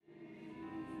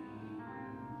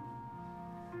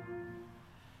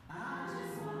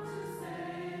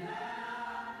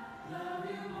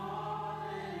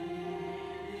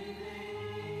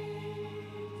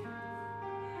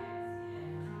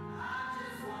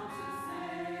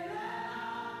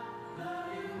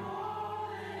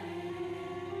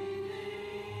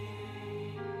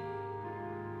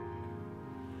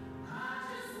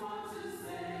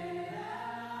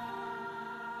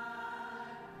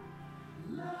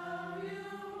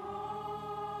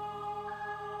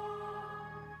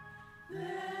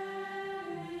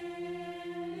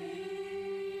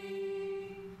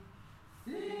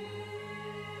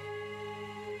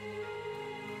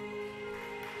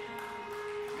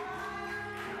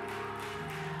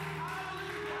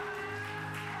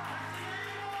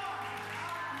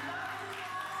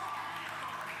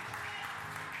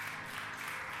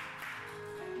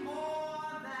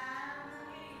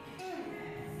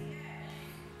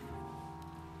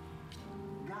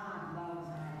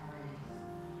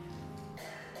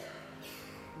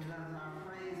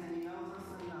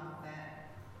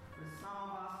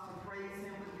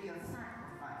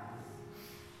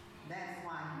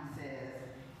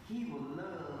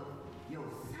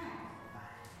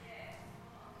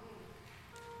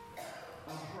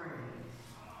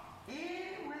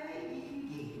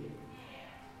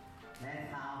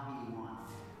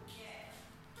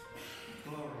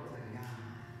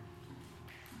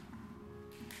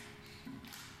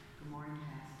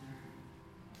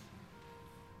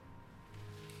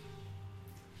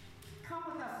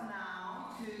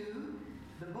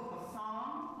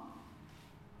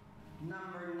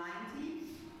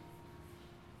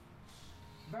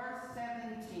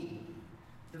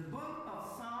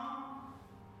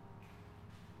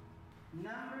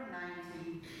number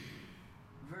 90,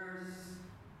 verse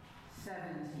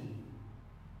 17.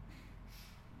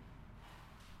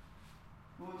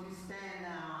 Won't you stand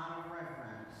now out of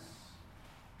reverence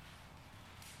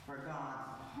for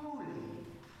God's holy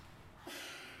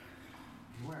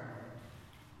word?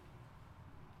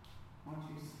 Won't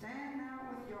you stand now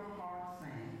with your heart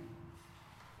saying,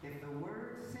 if the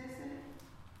word says it,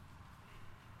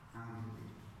 I'll do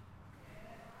it.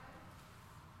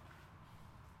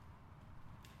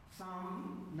 Psalm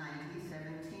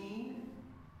 90:17.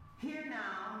 Hear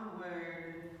now the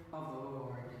word of the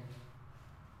Lord.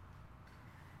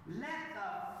 Let the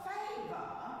favor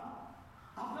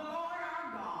of the Lord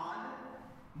our God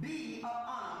be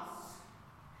upon us,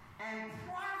 and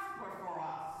prosper for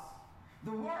us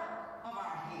the work of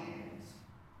our hands.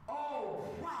 Oh,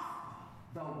 prosper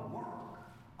the work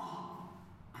of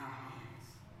our hands.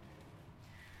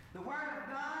 The word of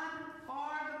God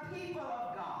for the people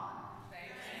of God.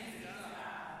 Thanks be to God.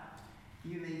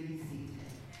 You may be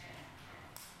seated.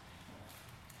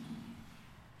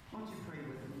 Won't you pray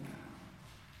with me now?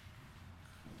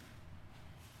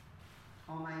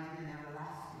 Almighty and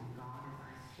everlasting God, as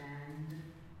I stand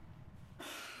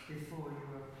before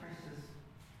your precious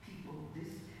people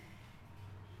this day,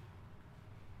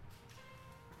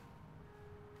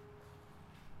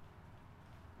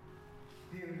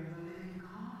 Spirit of the living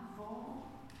God, fall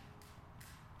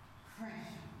fresh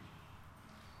on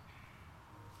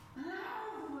me. Allow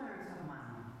the words of my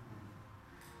mouth,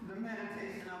 the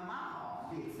meditation of my heart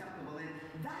be acceptable in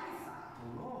thy sight,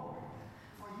 O Lord.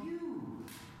 For you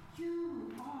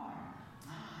are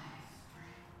my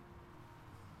strength.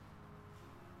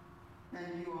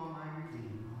 And you are my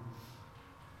Redeemer.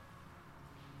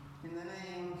 In the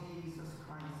name of Jesus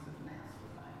Christ of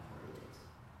Nazareth, I pray it.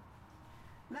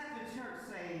 Let the church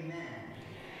say amen.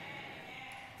 Amen.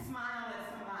 Smile at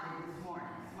somebody this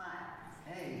morning. Smile.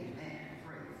 Amen.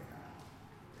 Praise God.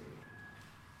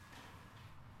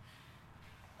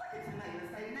 Look at your neighbor.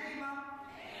 Say, neighbor.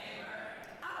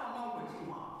 I don't know what you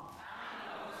want.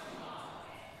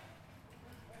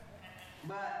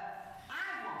 But I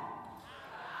want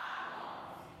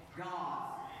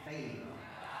God's favor.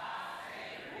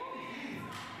 Oh, Jesus.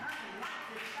 Nothing like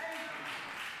his favor.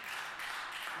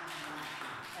 Nothing like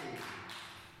his favor.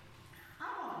 I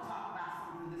want to talk about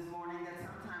something this morning that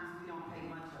sometimes we don't pay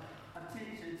much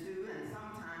attention to, and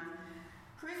sometimes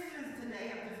Christians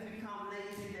today have just become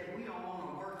lazy that we don't want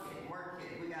to work it.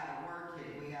 We got to work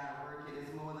it.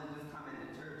 It's more than just coming to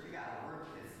church. You got to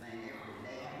work this thing every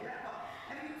day.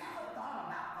 Have you ever thought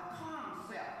about the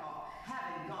concept of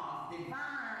having God's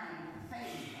divine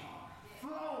favor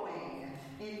flowing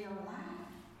in your life?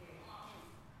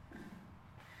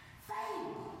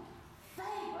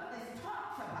 Favor is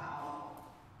talked about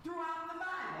throughout the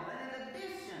Bible. And in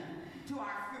addition to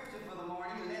our scripture for the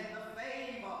morning, let the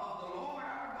favor of the Lord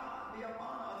our God be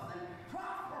upon us and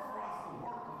prosper for us the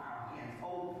work of our hands.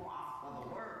 Oh, prosper the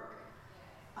work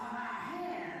of our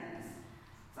hands.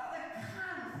 So the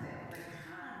concept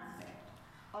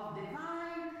of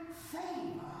divine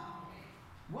favor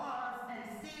was and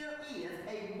still is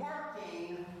a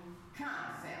working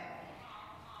concept.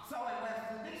 So in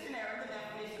Webster's dictionary, the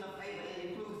definition of favor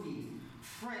includes these: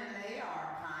 friendly or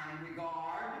kind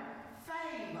regard.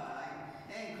 Favor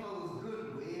includes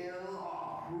goodwill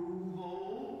or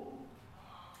approval.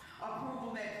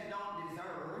 Approval that you don't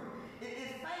deserve.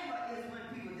 Favor is when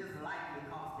people just like you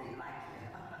because they like you.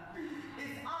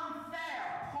 It's unfair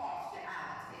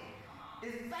partiality.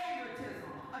 It's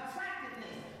favoritism,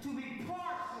 attractiveness, to be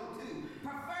partial to,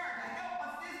 prefer, to help,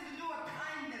 assist, to do a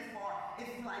kindness for.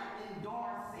 It's like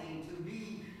endorsing. To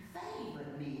be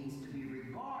favored means to be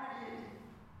regarded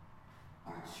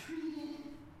or treated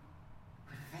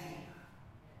with favor,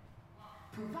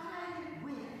 provided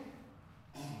with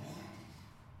advantage,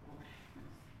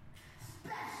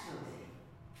 especially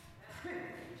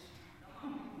privileged.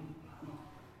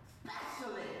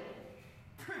 Especially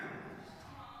privileged.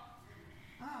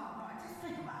 Oh, Lord, just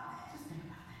think about that.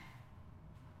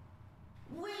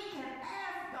 We can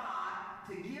ask God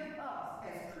to give us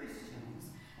as Christians,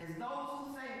 as those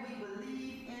who say we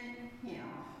believe in Him,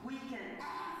 we can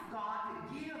ask God to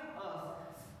give us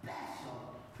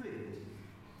special privileges.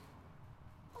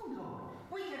 Oh, Lord.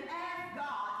 We can ask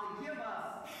God to give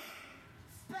us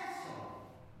special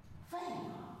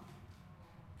favor.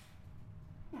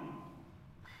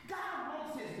 God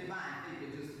wants His divine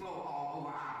favor to just flow all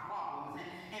over our problems,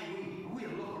 and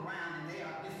we'll look around and they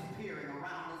are disappearing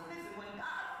around us. Listen, when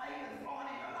God's favor is flowing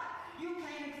in your life, you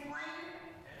can't explain it.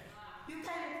 You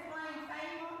can't explain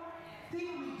favor.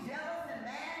 People be jealous and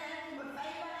mad at you, but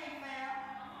favor ain't fair.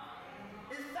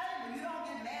 It's favor. You don't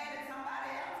get mad at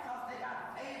somebody else because they got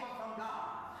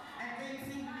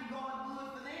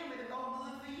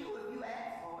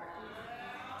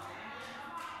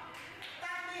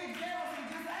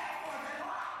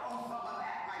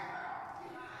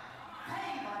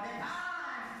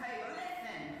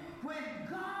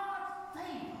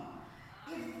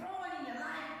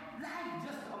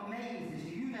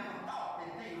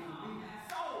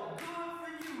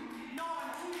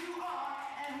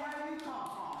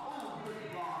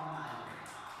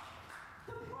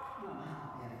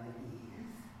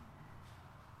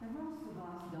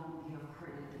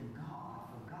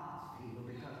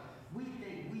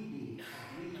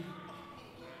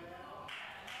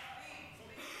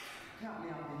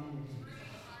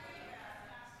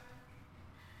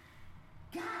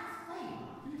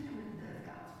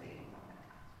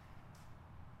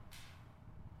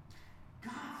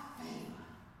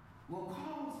will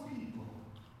cause people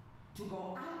to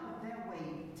go out of their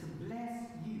way to bless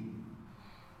you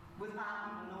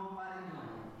without even knowing why they're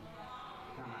doing it.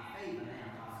 Talking about favor now,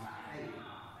 talking about favor.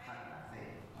 Talking about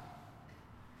favor.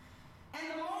 And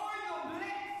the more you're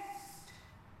blessed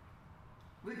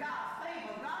with God's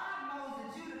favor, God knows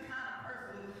that you're the kind of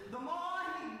person, the more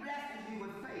he blesses you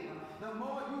with favor, the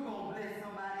more you're going to bless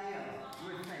somebody else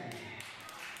with favor.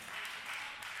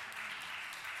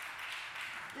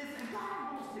 Listen,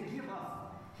 God wants to give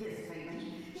us his favor.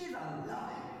 He's a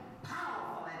loving,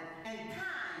 powerful, and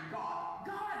kind God.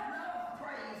 God loves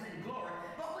praise and glory,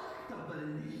 but we have to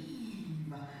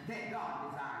believe that God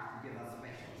desires to give us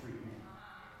special treatment.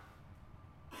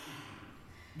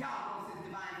 God wants his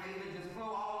divine favor to just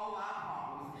flow all over our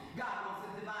problems. God wants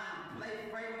his divine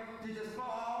favor to just flow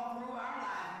all through our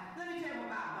lives. Let me tell you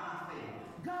about God's favor.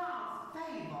 God's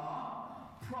favor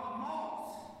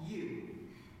promotes you.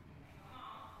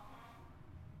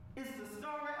 It's the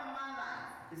story of my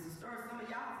life. It's the story of some of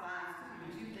y'all's lives too,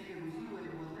 but you think it was you and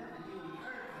it was never you in the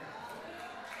first place.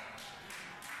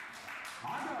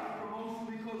 I got a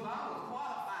promotion because I was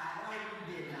qualified. No, you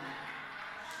did not.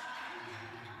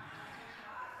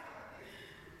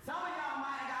 Some of y'all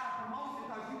might have got a promotion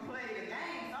because you played a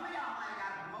game. Some of y'all might have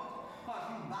got a promotion because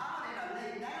you bought it or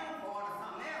laid down for it or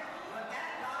something else. But that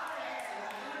God had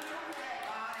nothing to do with that.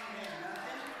 God ain't had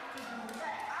nothing to do with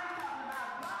that. I'm talking about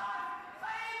God's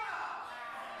favor.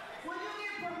 When you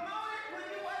get promoted, when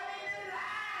you wasn't even in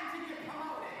line to get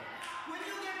promoted. When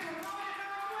you get promoted, no,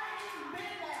 you ain't even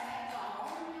been there that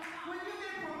long. When you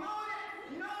get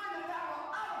promoted, knowing that there were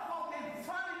other folk in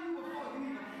front of you before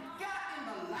you even got in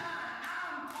the line.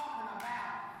 I'm talking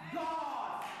about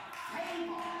God's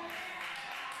favor.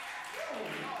 Oh,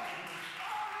 Lord.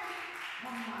 Oh,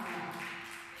 my God.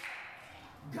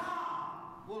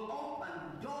 God will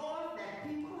open doors that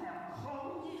people have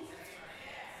closed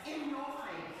in your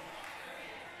face.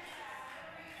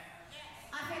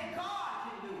 I said God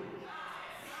can do it.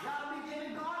 Y'all be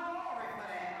giving God glory for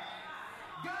that.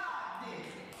 God did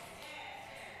it.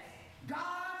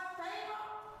 God's favor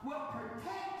will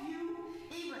protect you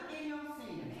even in your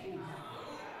sins.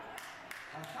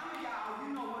 Some of y'all,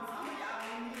 you know what, some of y'all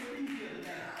don't need to be here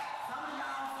today. Some of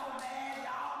y'all so bad,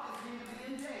 y'all just need to be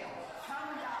in jail. Some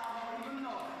of y'all don't even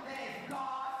know that it's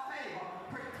God's favor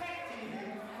protecting you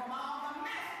from all the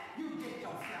mess you get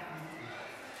yourself into.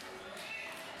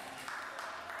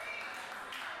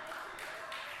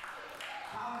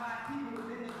 Talking about people who've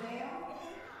been in jail,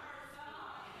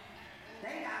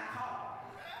 they got caught.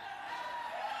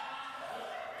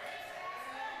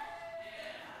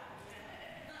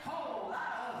 Whole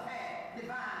lot of us had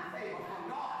divine favor from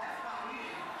God. That's why we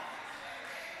are.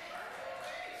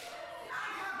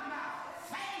 I'm talking about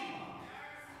favor.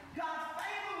 God's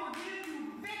favor will give you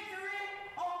victory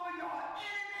over your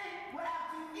enemy without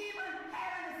you even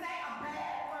having to say a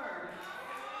bad word.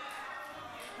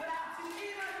 Without you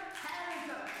even having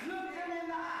to look them in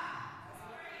the eye.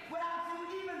 Without you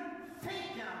even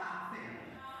thinking about them.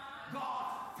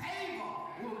 God's favor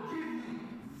will give you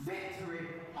victory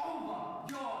over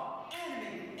your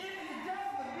enemy. If you just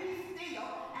would be still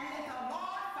and let the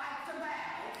Lord fight the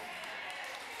battle.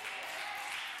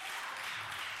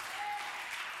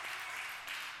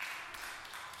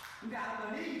 You gotta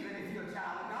believe that if you're a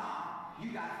child of God,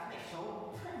 you got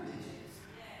special privileges.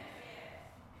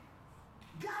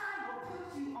 God will put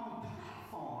you on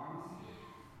platforms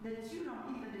that you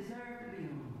don't even deserve to be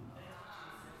on.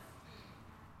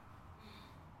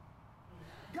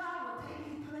 God will take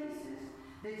you places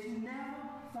that you never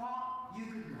thought you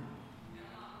could go.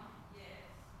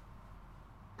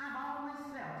 I've always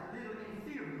felt a little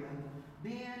inferior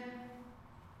being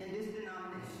in this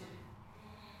denomination.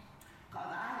 Because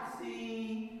I have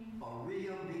seen a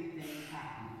real big thing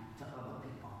happen to other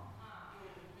people.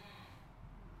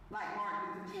 Like Martin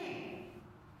Luther King,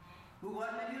 who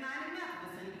wasn't a United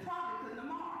Methodist and he probably couldn't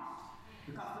have marched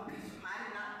because the bishop might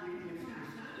have not given him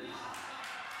permission to do so.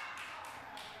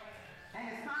 And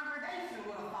his congregation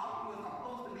would have thought he was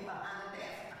supposed to be behind the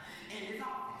desk in his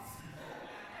office.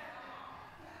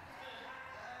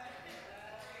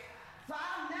 So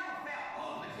I'll never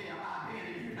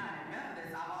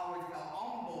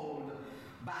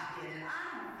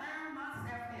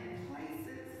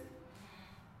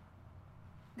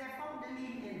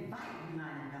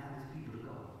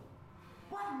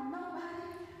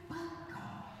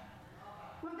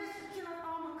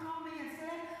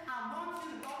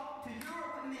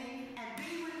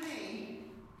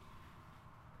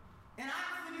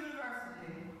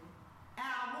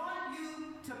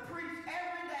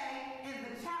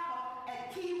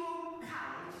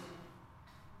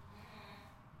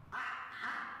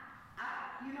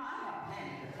You know, I have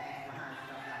panic attacks behind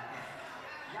stuff like that.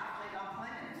 Y'all think I'm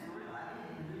playing this for real. I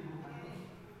didn't even do it like that.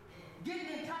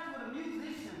 Getting in touch with a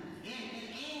musician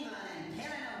in England and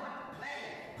telling them what to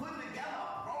play, putting together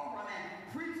a program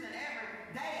and preaching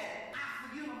every day at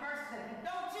Oxford University.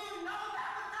 Don't you know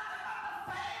that was nothing but the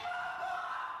favor of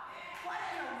God? What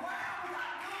in the world was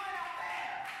I doing up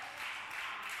there?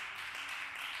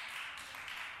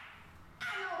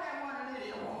 I know that wasn't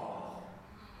any award.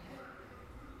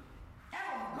 That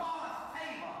was God's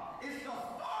favor. It's the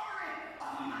story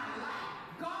of my life.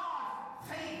 God's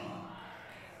favor.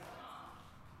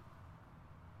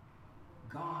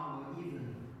 God will either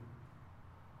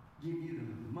give you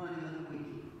the money of the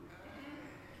wicked.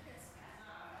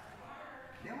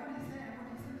 That's what he said.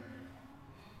 What he said?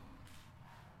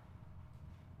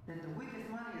 That the wicked's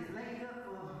money is laid up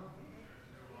for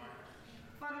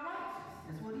the righteous.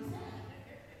 That's what he said.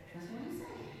 That's what he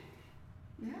said.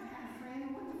 Yeah, I got a friend who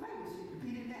went to Vegas. She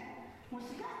repeated that when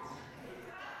she got there.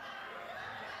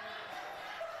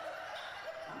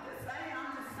 I'm just saying.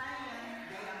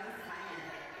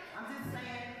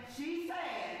 She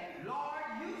said, Lord,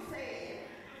 you said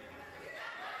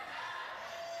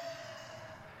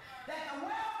that the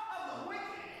wealth of the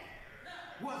wicked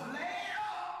was laid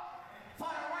up for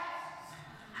the righteous.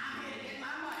 I'm here to get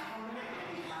my money from the wicked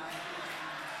people.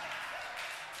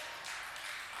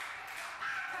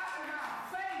 I'm talking about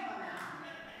favor now.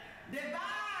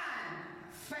 Divine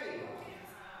favor.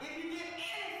 If you get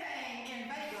anything in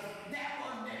Vegas, that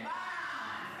was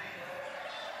divine favor.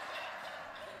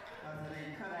 Because it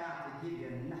ain't cut out to give you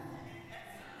nothing.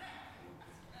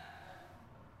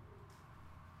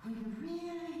 When you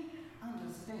really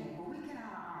understand, when we get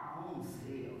out of our own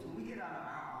selves, when we get out of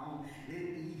our own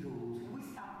little egos, when we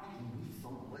stop thinking we so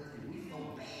much and we so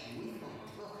bad and we so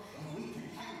tough and we can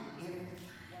handle everything.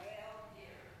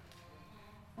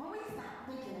 When we stop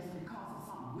thinking it's because of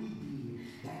something we did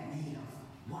that made us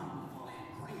wonderful and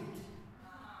great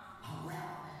or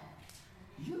wealthy,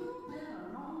 you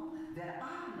better know that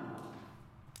I know,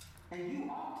 and you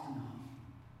ought to know,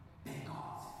 that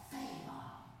God's favor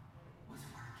was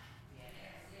working.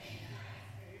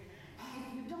 And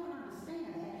if you don't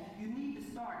understand that, you need to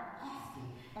start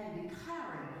asking and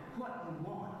declaring what you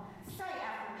want. Say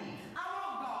after me, I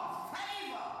want God's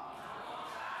favor.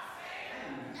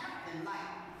 There's nothing like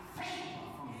favor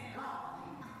from God.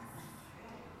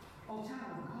 Oh,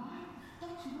 child of God,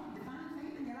 don't you want divine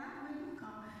favor in your life when you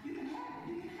come? You can have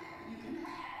it, you can have it, you can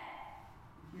have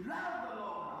it. You love the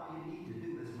Lord, all you need to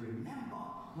do is remember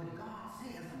what God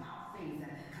says about things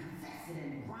and confess it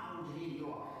and ground it in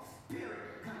your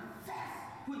spirit.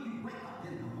 Confess when you wake up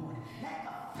in the morning. Let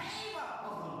the favor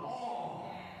of the Lord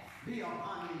be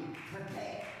upon me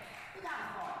today. You got to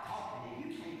start talking and you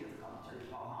can't just come to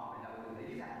church all home and over.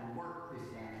 You got to work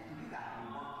Christianity. You got to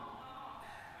work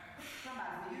it.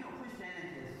 Somebody said, you know,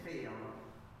 Christianity has failed.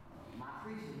 My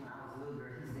preacher, when I was a little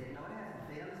girl, he said, no, it hasn't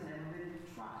failed. It's never been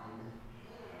tried.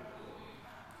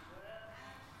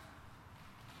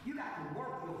 You got to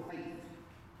work your faith.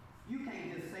 You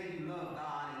can't just say you love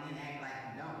God and then act like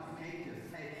you don't. You can't just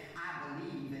say, I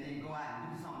believe, and then go out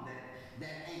and do something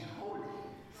that ain't holy.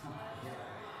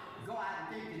 Go out and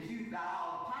think that you've got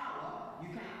all the power. You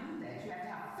can't do that. You have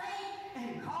to have faith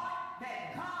in God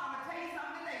that God, I'm going to tell you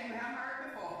something that you haven't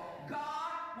heard before. God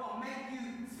will make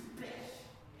you special.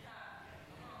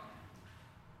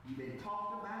 You've been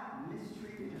talked about,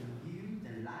 mistreated, and abused,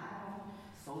 and lied on.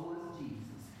 So was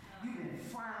Jesus. You've been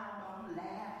frowned on,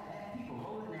 laughed at, people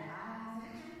rolling their eyes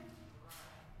at you.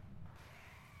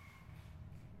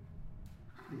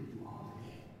 I've been through all of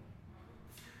that.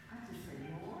 I just say,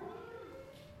 Lord,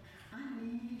 I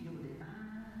need your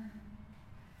divine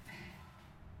favor.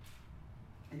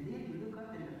 And then you look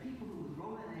up and the people who was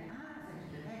rolling their eyes at you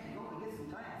that had to go and get some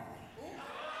glasses.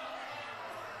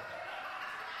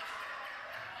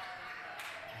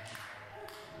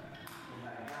 Oh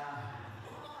my God.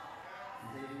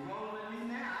 They rolling me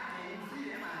now. I can't even see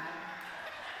them eyes.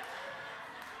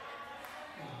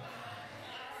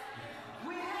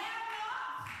 We have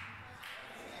not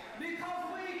because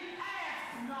we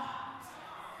ask not.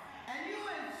 And you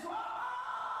in trouble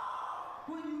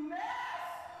when you mess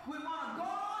with one of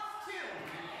God's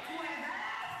children who has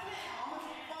asked him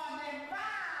for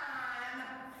divine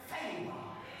favor.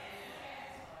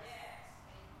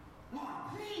 Lord,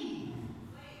 please,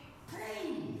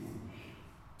 please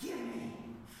give me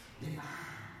divine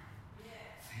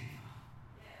favor.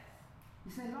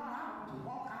 You say, Lord, I want to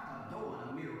walk out the door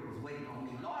and a miracle's waiting on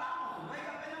me. Lord, I want to wake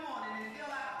up in the morning and feel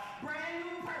like a brand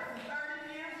new person,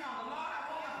 30 years younger. Lord,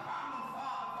 I want my problems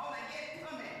solved before they get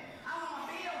to me. I want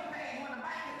my bills paid when the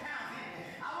bank account's empty.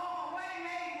 I want my wedding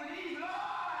made with ease. Lord,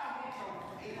 I want your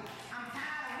favor.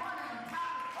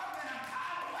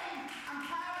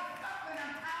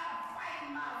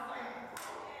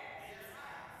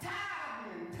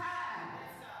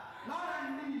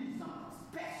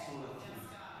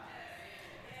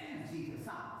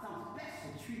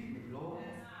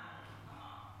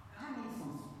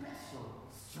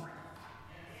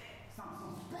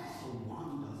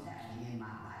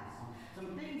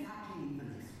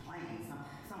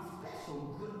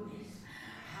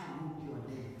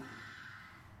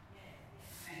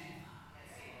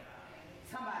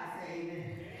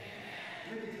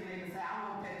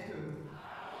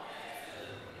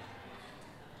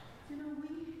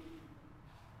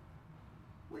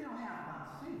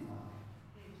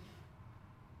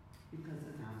 Because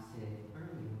as I've said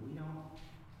earlier, we don't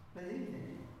believe in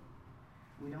it.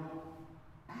 We don't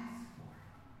ask for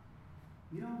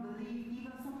it. You don't believe,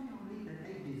 even some people believe that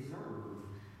they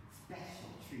deserve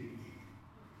special treatment.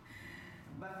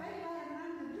 But faith has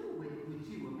nothing to do with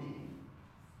you or me.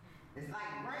 It's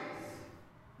like grace.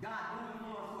 God doing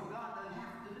for us what God doesn't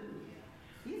have to do.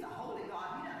 He's a holy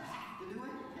God. He doesn't have to do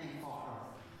anything for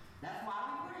us. That's why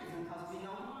we praise him, because we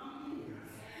know who he is.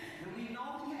 And we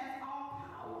know he has all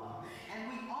power. And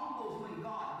we humble when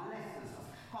God blesses us,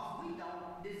 because we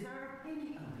don't deserve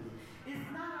any of it.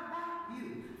 It's not about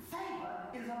you.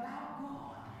 Favor is about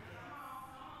God.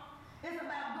 It's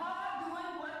about God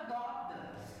doing what God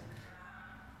does.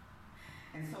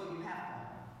 And so you have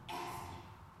to ask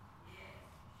him.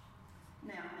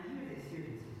 Now, hear this.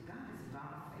 God is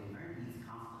about favor, and he's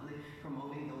constantly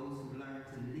promoting those who learn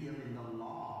to live in the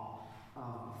law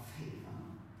of favor.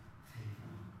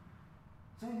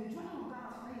 So you draw on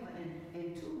God's favor in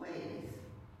two ways.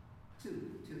 Two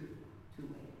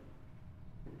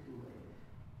ways.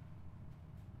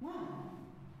 One,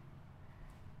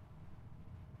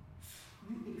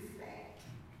 you expect,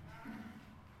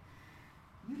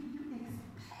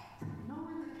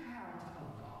 knowing the character of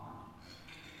God,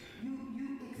 you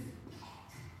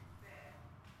expect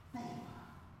favor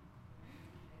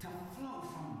to flow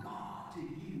from God to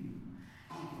you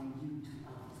and from you to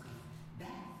others.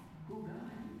 That's who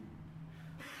God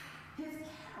is. His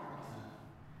character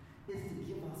is to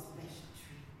give us special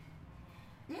treatment.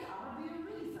 It ought to be a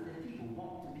reason that people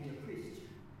want to be a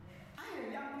Christian. I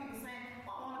hear young people saying, I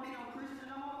don't want to be no Christian,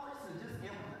 no more Christian, just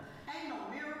impotent. Ain't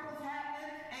no miracles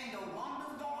happening, ain't no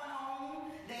wonders going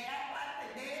on. They act like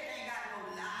they're dead, they ain't got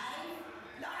no life.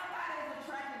 Nobody's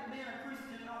attracted to being a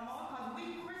Christian no more, because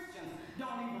we Christians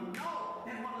don't even know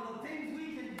that one of the things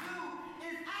we can do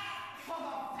is ask for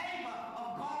the favor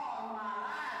of God in our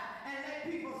lives and let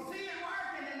people see it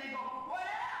work, and then they go,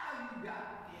 whatever you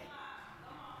got,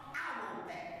 I want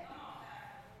that.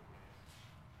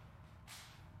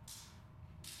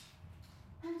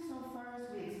 And so first,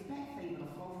 we expect favor to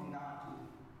flow from God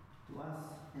to us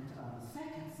and to others.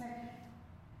 Second,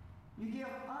 you give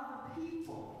other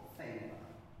people favor.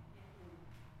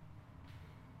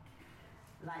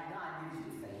 Like God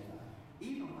gives you favor,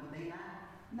 even when they're not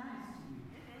nice to you.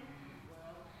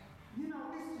 You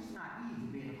know, it's just not easy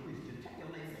being a Christian. Tell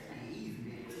your ladies, it ain't easy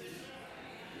being a Christian.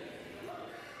 Look,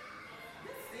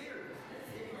 this serious.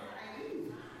 It ain't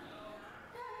easy.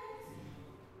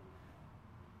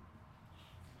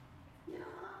 You know,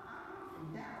 I'm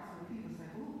from Dallas, and people say,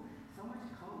 ooh, so much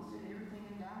culture and everything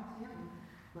in Dallas. Yeah,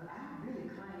 but I really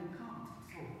claim Compton.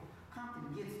 So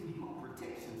Compton gets me more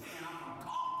protection, saying I'm from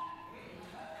Compton.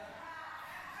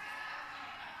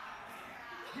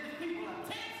 Gives people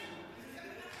attention.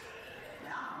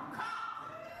 Now I'm from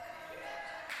Compton.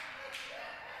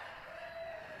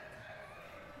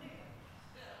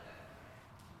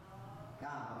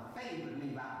 God favored me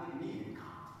by putting me in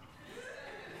Compton.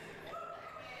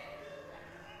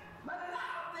 But a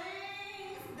lot of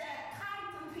things that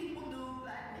Compton people do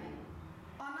like me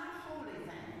are not holy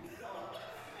things.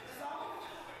 So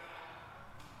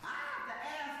I have to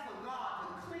ask for God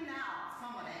to clean out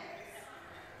some of that.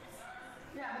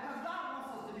 Yeah, because God wants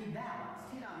us to be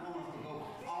balanced. He doesn't want us to go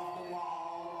off the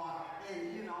wall or,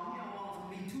 and, you know, he don't want us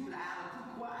to be too loud or too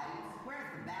quiet.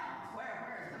 Where's the balance?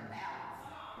 Where's the balance?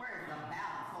 Where's the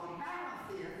balance? So the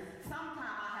balance is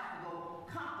sometimes I have to go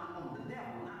Compton on the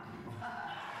devil, not people.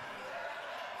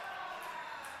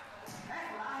 That's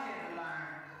what I had to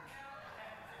learn.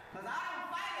 Because I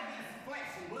don't fight against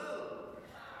flesh and blood.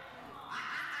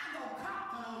 I go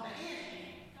Compton on the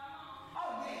enemy.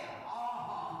 Oh, yeah.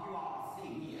 Oh, you all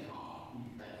see me at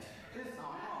home. There's something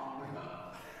wrong with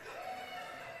her.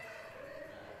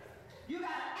 You got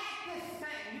to act this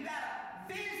thing. You got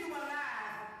to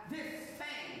visualize this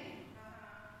thing.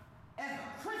 As a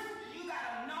Christian, you got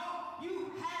to know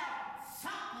you have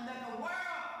something that the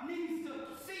world needs to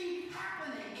see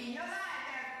happening in your life.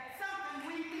 There's something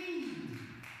we need.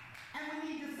 And we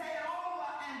need to say it over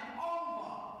and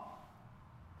over.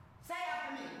 Say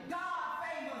after me, God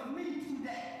favors me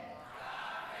today.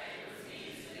 God favors me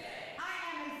today. I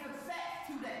am a success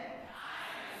today.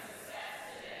 I am a success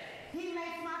today. He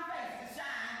makes my face to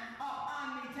shine upon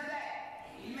me today.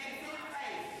 He makes his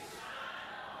face.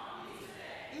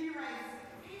 Erase.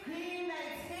 He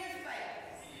makes his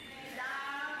face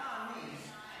shine upon me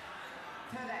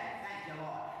today. Thank you,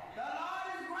 Lord. The Lord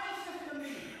is gracious to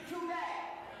me today.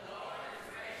 The Lord is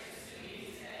gracious to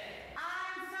me today.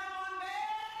 I'm someone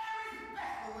very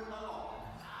special with the Lord.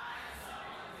 I am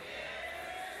someone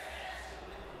very special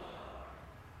with the Lord.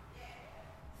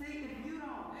 See, if you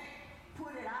don't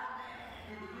put it out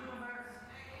in the universe,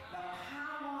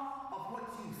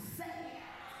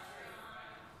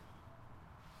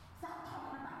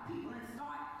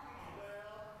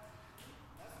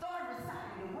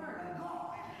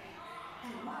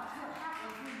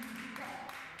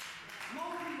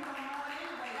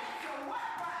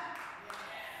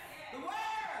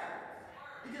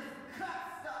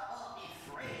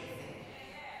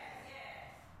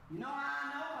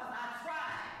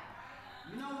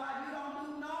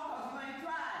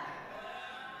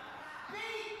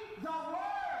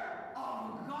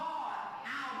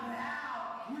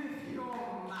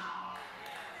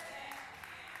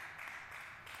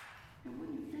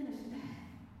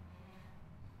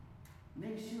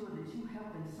 Make sure that you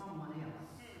helping someone else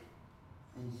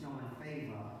and showing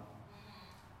favor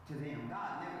to them.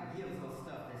 God never gives us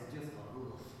stuff that's just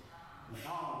for us. It's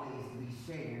always to be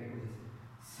shared with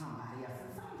somebody else.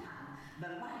 And sometimes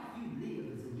the life you live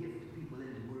is a gift to people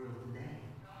in the world today.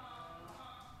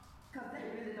 Because they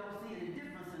really don't see any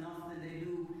difference in us than they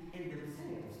do in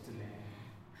themselves today.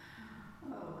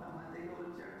 Oh, come on, they go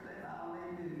to church, that's all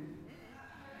they do.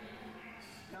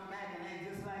 Come back and act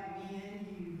just like me and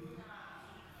you.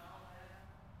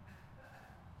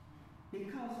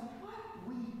 Because what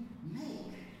we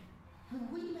make,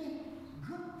 when we make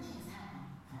good things happen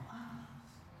for others,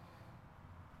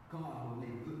 God will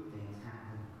make good things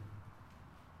happen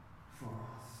for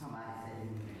us. Somebody say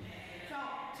amen. So,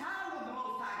 child of the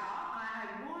Most High God,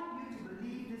 I want you to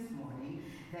believe this morning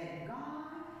that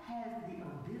God has the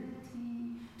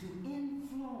ability to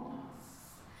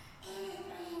influence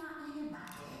anything or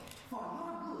anybody for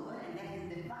your good, and that his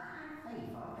divine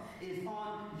favor is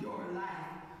on your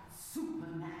life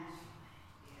supernaturally.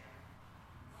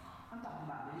 I'm talking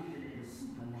about believing in the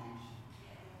supernatural.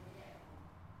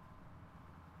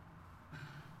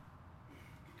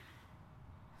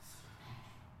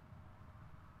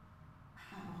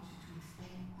 I want you to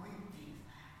expect great things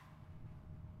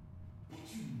that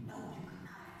you know you could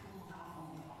not have pulled off on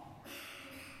your own.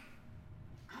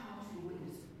 I want you to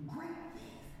witness great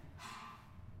things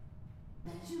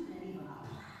that you didn't even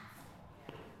apply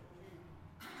for.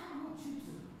 I want you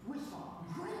to wish for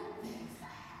great things to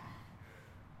happen.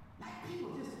 Like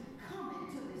people just come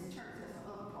into this church. That's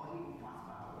the other part. You will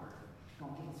prosper our word.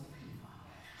 Gonna give us favor.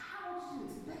 I want you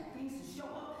to expect things to show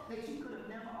up that you could have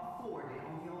never afforded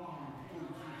on your own.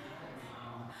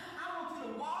 I want you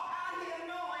to walk out here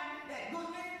knowing that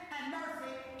goodness and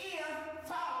mercy is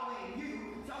following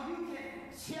you so you can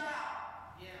chill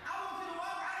out. Yeah. I want you to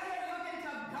walk out here looking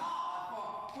to God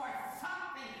for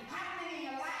something happening in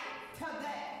your life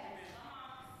today.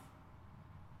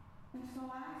 And so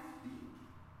I speak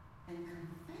and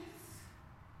confess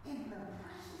in the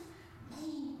precious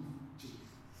name of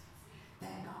Jesus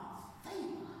that God's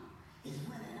favor is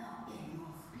welling up in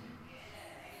your spirit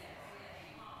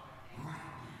right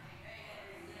now.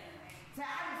 Say, I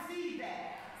receive that.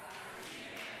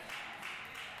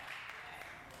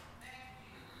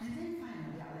 And then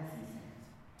finally, our lesson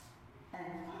says,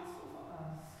 and prosper for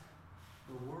us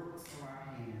the works of our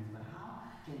hands. But how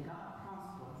can God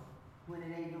prosper when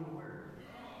it ain't no work?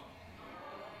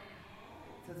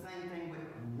 It's the same thing with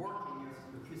working your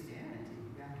Christianity.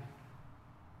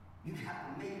 You got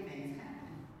to make things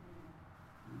happen.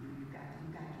 You got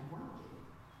to work it.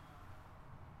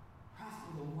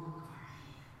 Prosper the work of our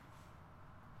hands.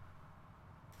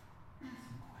 Ask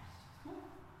some questions.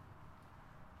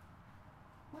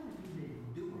 What have you been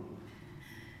doing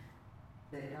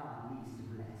that God needs to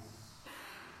bless?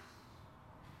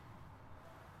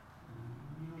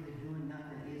 You know that doing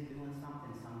nothing is doing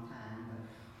something sometimes, but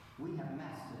we have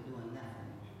mastered doing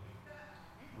nothing.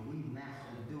 But we've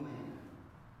mastered doing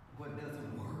what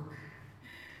doesn't work.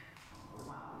 Or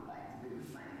why we like to do the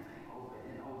same thing over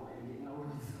and over and get no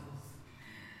results.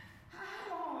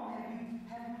 How long have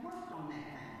you worked on that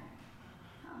thing?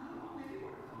 How long have you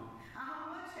worked on it? How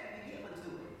much have you given to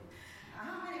it?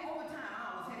 How many overtime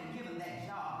hours have you given that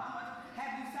job? How much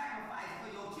have you sacrificed for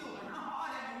your children? How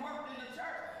hard have you worked in the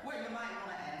church? Well, you might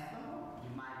want to ask the Lord.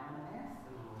 You might want to ask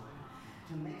the Lord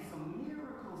to make some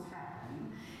miracles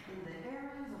happen in the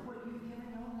areas of what you've given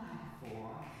your life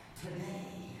for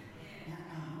today.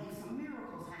 Make some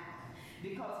miracles happen.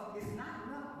 Because it's not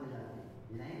luck, beloved.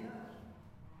 It ain't luck.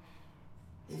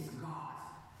 It's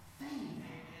God's favor.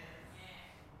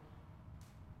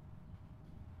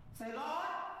 Say,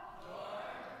 Lord,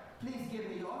 please give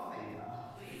me your favor.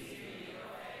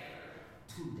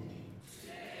 Today.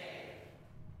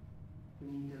 We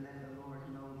need to let the Lord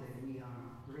know that we are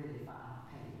ready for our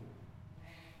pay.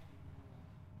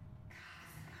 God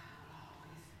is a God who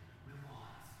always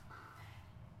rewards good things.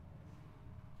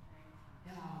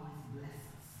 He'll always bless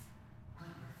us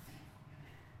when we're faithful.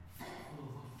 Faithful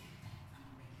over a few things. I'm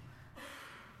going to make you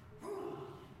ruler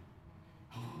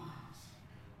over much.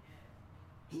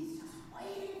 He's just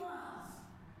waiting for us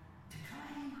to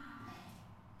claim our pay.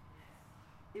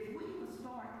 If we would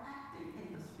start acting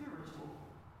in the spiritual,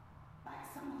 like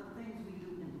some of the things we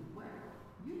do in the world,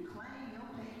 you claim your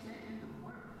paycheck in the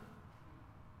world.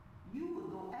 You will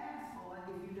go ask for it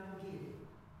if you don't get it.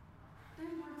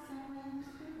 Then works that way in the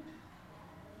spirit.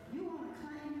 You want to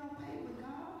claim your pay with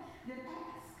God? Then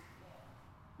ask.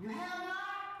 You have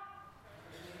not?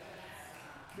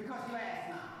 Because you ask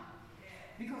not.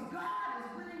 Because God is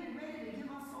willing and ready to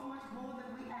give us so much more than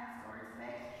we ask or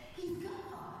expect. He's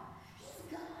God. He's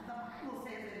God. The Bible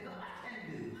says that God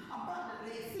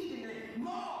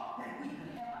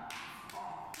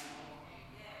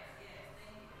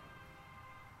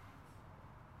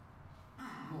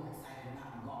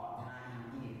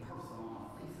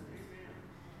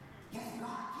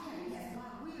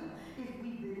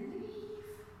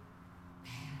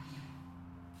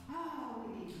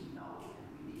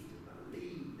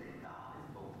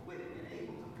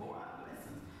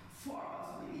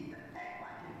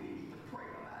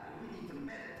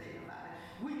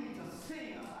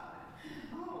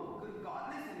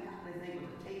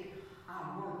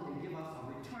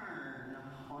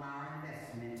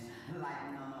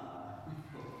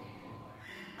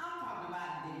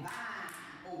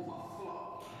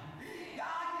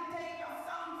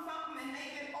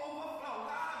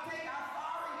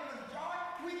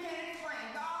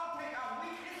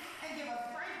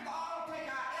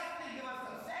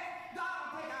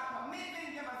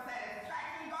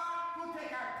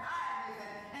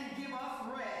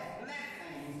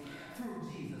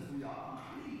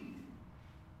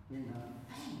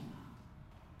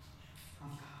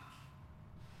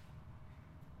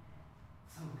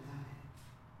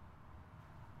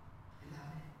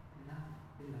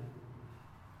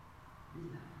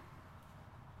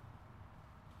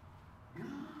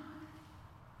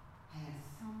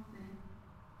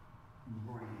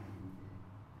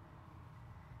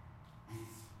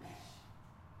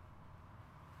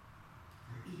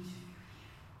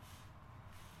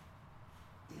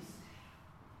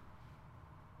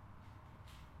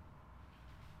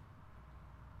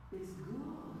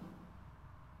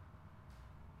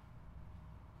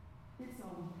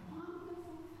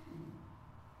wonderful thing.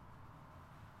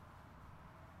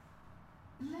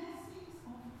 Blessings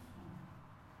overflow.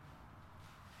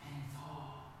 And it's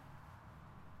all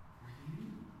for you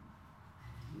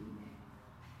and you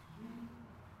and you.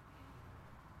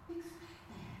 Expect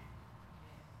that.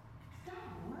 Stop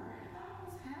worrying about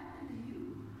what's happening to you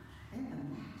in the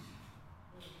natural.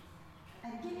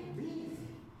 And get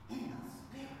busy in the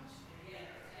spiritual.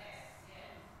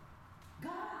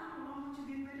 God, I don't know what you're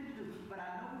getting ready to do, but I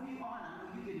know who you are, and I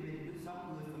know you're getting ready to do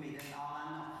something good for me. That's all I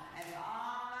know. That's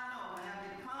all I know. Whenever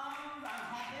it comes, I'm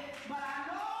happy, but I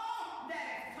know that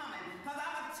it's coming, because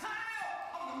I'm a child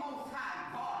of the Most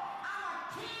High God. I'm a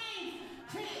king's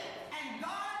kid, and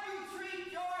God, you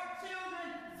treat your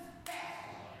children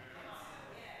special.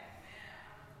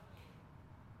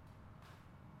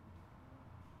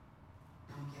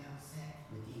 Don't get upset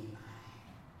with anybody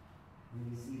when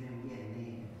you see them getting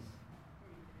theirs,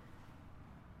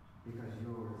 because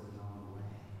yours is on the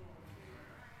way.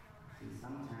 See,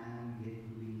 sometimes you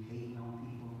be hating on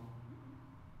people,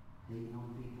 hating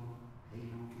on people,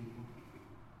 hating on people.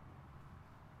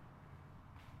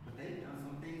 But they've done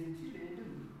some things that you didn't do.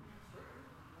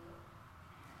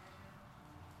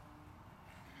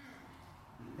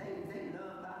 They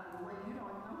love God in a way you don't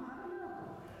even know how to love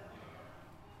them.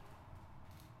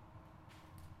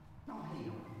 Don't hate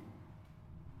on them.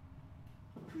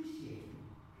 Appreciate them.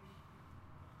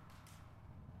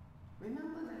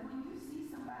 Remember that when you see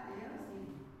somebody else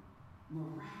being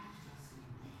miraculously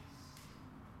blessed,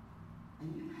 and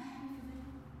you're happy for them,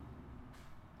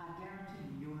 I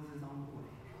guarantee you yours is on the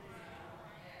way.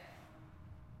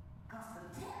 Because the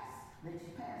test that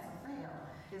you pass or fail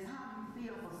is how you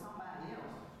feel for somebody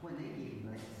else when they get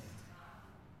blessed.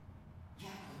 You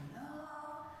have to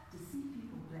love to see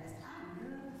people blessed. I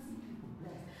love to see people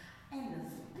blessed. And the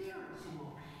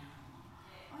spiritual realm.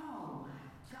 Oh my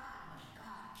God, what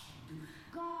God can do.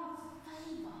 God's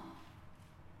favor.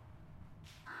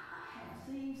 I have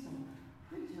seen some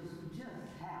preachers who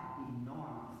just have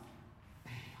enormous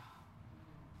favor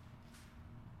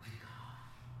with God.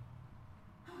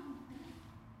 I want that.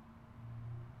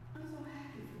 I'm so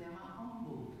happy for them. I'm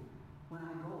humbled when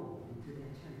I go into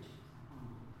their churches. I'm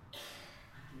humbled.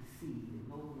 I can see that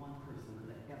no one person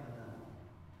could have ever done that.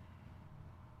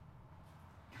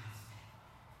 God's favor.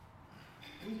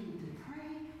 We need to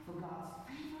pray for God's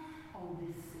favor on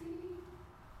this city.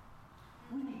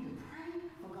 We need to pray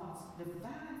for God's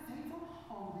divine favor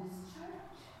on this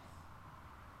church.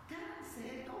 God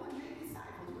said, go and make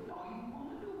disciples. We know you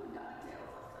want to do what God tells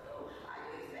us to do. How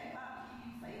you expect God to give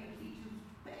you favor, teach you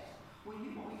special when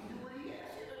you won't even do what He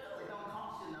asks you to do? It don't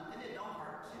cost you nothing. It don't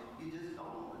hurt you. You just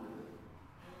don't want to do it.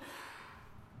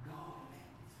 Go and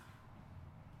make disciples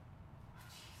of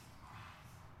Jesus Christ.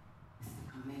 It's the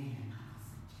command, not the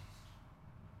suggestion.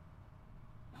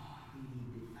 Lord, we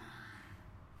need divine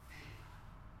favor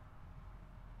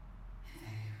in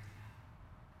that area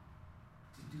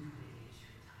to do what it is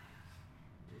you're telling us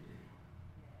to do.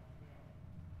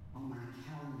 On my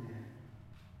calendar,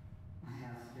 I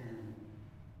have spent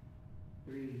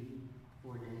 3